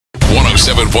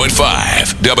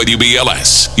107.5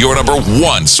 WBLS, your number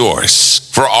one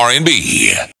source for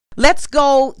R&B. Let's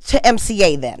go to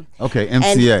MCA then. Okay,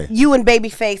 MCA. And you and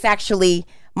Babyface actually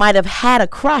might have had a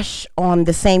crush on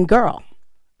the same girl.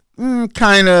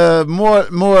 Kind of more.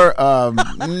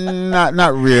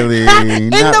 Not really. In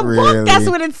the book, that's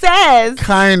what it says.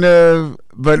 Kind of,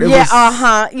 but it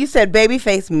was. You said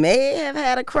Babyface may have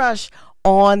had a crush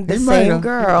on the same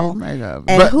girl. He might have.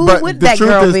 And who would that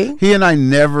girl be? He and I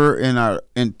never in our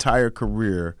entire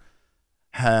career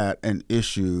had an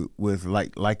issue with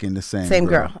liking the same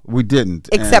girl. We didn't,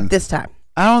 except this time.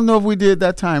 I don't know if we did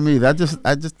that time either. I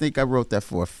just think I wrote that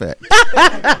for effect.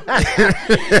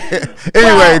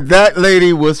 Anyway, that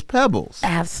lady was Pebbles.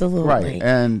 Absolutely. Right.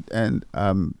 And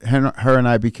her and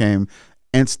I became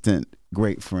instant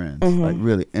great friends. Like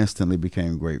really instantly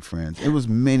became great friends. It was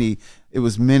many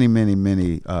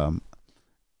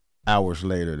hours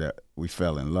later that we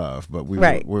fell in love, but we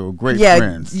were great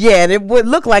friends. Yeah, and it would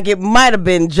look like it might have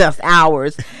been just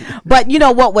hours. But you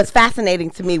know what was fascinating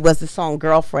to me was the song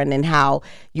Girlfriend and how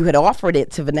you had offered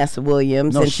it to Vanessa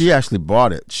Williams. No, she actually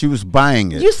bought it. She was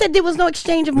buying it. You said there was no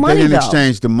exchange of money, They didn't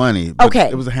exchange the money. But okay.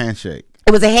 It was a handshake.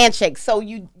 It was a handshake. So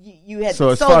you had So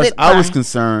as sold far as it I was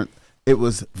concerned, it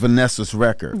was Vanessa's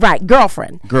record. Right,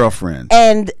 Girlfriend.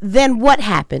 And then what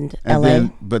happened,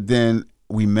 But then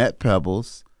we met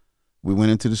Pebbles. We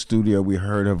went into the studio, we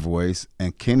heard her voice,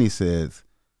 and Kenny says,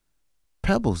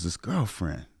 Pebbles is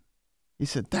Girlfriend. He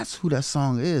said, that's who that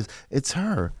song is. It's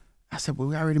her. I said, well,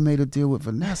 we already made a deal with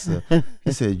Vanessa.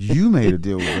 He said, you made a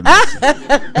deal with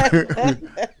Vanessa.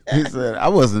 He said, I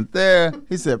wasn't there.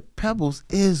 He said, Pebbles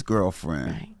is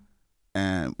Girlfriend. Right.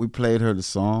 And we played her the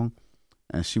song,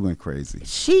 and she went crazy.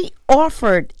 She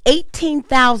offered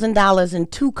 $18,000 in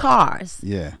 2 cars.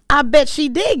 Yeah. I bet she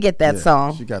did get that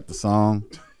song. She got the song.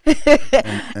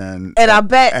 and I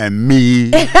bet and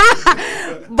me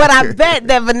but I bet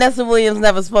that Vanessa Williams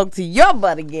never spoke to your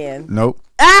butt again. Nope.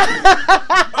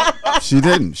 She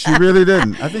didn't. She really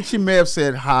didn't. I think she may have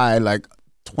said hi like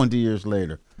 20 years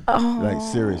later. Like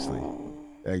seriously.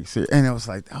 And it was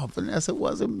like, oh, Vanessa, it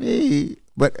wasn't me.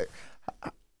 But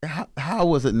how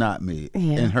was it not me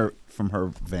from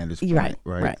her vantage point?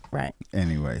 Right.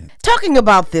 Anyway. Talking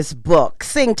about this book,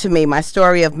 Sing to Me, my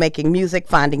story of making music,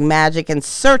 finding magic, and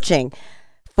searching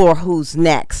for who's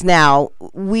next. Now,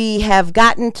 we have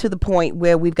gotten to the point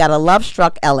where we've got a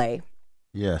love-struck L.A.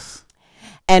 Yes.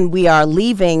 And we are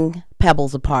leaving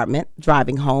Pebbles' apartment,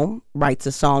 driving home, writes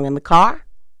a song in the car.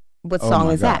 What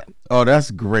song is that? Oh,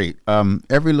 that's great.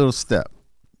 Every Little Step.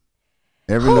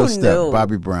 Every Little Step,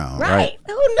 Bobby Brown. Right.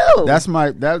 Who knew? That's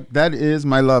that is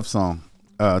my love song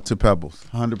to Pebbles,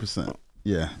 100%.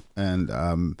 Yeah,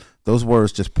 and those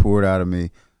words just poured out of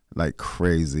me like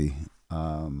crazy.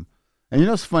 And you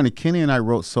know, it's funny. Kenny and I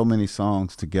wrote so many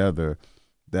songs together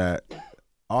that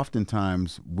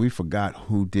oftentimes we forgot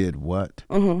who did what.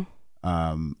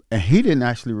 And he didn't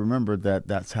actually remember that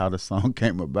that's how the song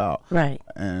came about. Right.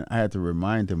 And I had to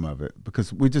remind him of it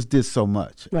because we just did so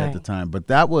much at the time. But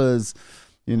that was,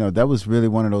 you know, that was really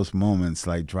one of those moments,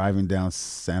 like driving down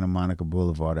Santa Monica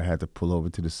Boulevard. I had to pull over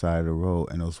to the side of the road,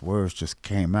 and those words just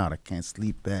came out. I can't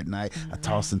sleep at night. I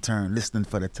toss and turn, listening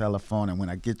for the telephone. And when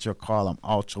I get your call, I'm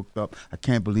all choked up. I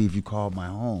can't believe you called my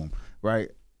home, right?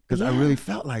 Because I really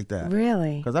felt like that.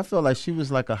 Really? Because I felt like she was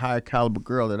like a high caliber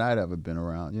girl that I'd ever been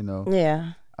around, you know?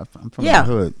 Yeah. I'm from the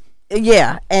hood.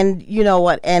 Yeah, and you know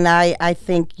what? And I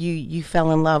think you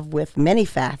fell in love with many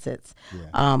facets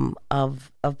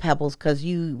of Pebbles because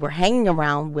you were hanging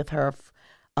around with her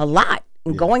a lot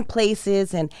and going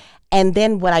places. And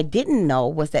then what I didn't know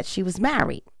was that she was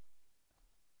married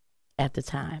at the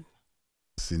time.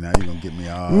 See, now you're going to get me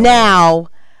all Now,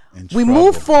 we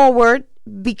move forward.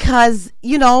 Because,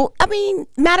 you know, I mean,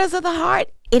 matters of the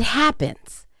heart, it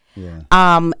happens. Yeah.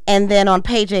 And then on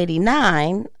page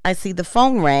 89, I see the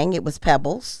phone rang. It was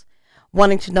Pebbles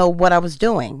wanting to know what I was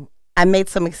doing. I made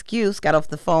some excuse, got off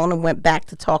the phone, and went back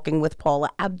to talking with Paula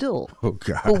Abdul, who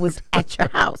was at your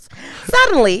house.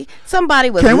 Suddenly, somebody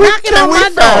was knocking on my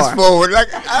door. Fast forward?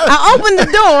 I opened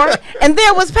the door, and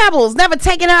there was Pebbles, never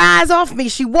taking her eyes off me.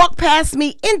 She walked past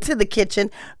me into the kitchen,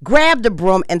 grabbed a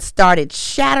broom, and started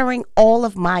shattering all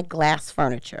of my glass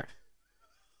furniture.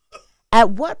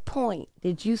 At what point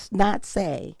did you not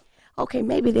say, okay,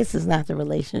 maybe this is not the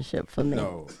relationship for me?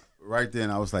 No. Right then,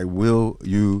 I was like, will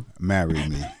you marry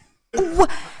me?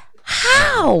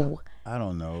 How? I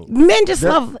don't know. Men just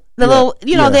love the little,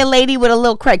 you know, their lady with a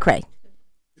little cray-cray.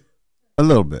 A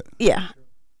little bit. Yeah.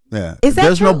 Yeah. Is that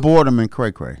There's true? no boredom in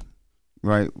cray-cray.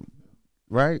 Right?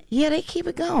 Right? Yeah, they keep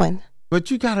it going. But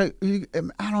you gotta,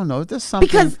 I don't know. There's something.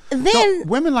 Because then.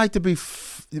 Women like to be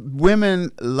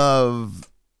women love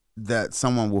that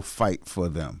someone will fight for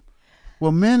them.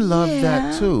 Well, men love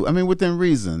that too. I mean, within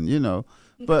reason, you know.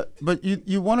 But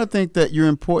you want to think that you're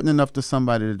important enough to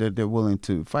somebody that they're willing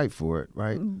to fight for it,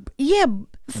 right? Yeah,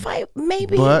 fight.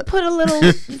 Maybe But- put a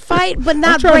little fight, but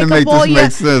not trying to break make up all this your.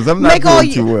 make sense. I'm not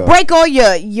doing too well. Break all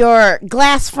your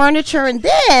glass furniture, and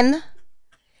then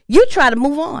you try to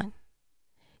move on.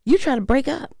 You try to break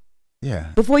up Yeah,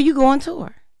 before you go on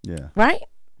tour, yeah, right?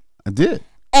 I did.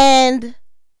 And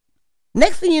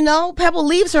next thing you know, Pebble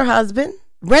leaves her husband,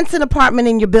 rents an apartment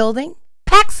in your building,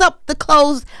 packs up the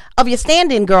clothes of your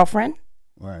stand-in girlfriend,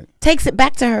 Right. takes it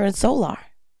back to her in Solar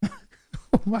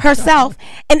herself,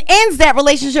 and ends that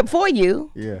relationship for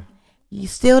you. Yeah. You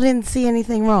still didn't see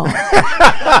anything wrong.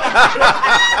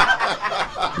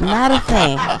 Not a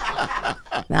thing.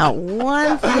 Not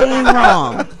one thing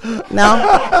wrong.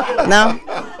 No.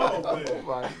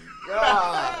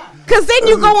 Because then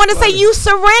you go on to say you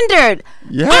surrendered.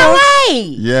 Yes. LA.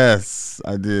 Yes,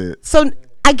 I did. So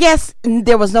I guess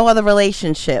there was no other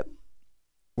relationship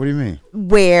What do you mean?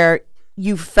 where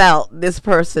you felt this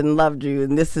person loved you,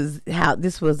 and this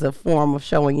was a form of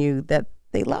showing you that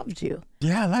they loved you.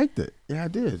 Yeah, I liked it. Yeah, I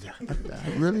did. I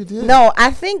really did. No,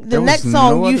 I think the There was next no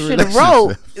song you other should have wrote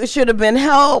relationship. it should have been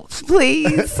 "Help,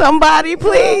 please, somebody,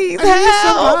 please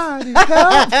help." Somebody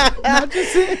help. Not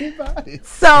just anybody.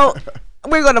 So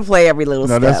we're gonna play every little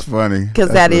No, step. that's funny. Because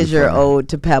That's that is really your funny. ode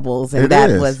to Pebbles, and It that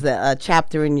is. was a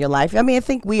chapter in your life. I mean, I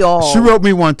think we all. She wrote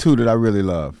me one too that I really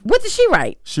love. What did she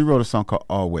write? She wrote a song called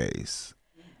 "Always"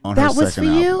 on her That was for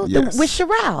second you album. Yes. with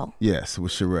Sherelle. Yes,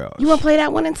 with Sherelle. You want to play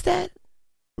that one instead?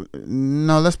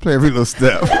 No, let's play every little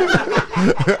step.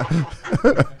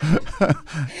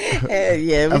 Yeah,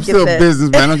 we I'm get still a that.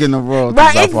 businessman. I don't get no royalties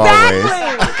Right, off Always. exactly.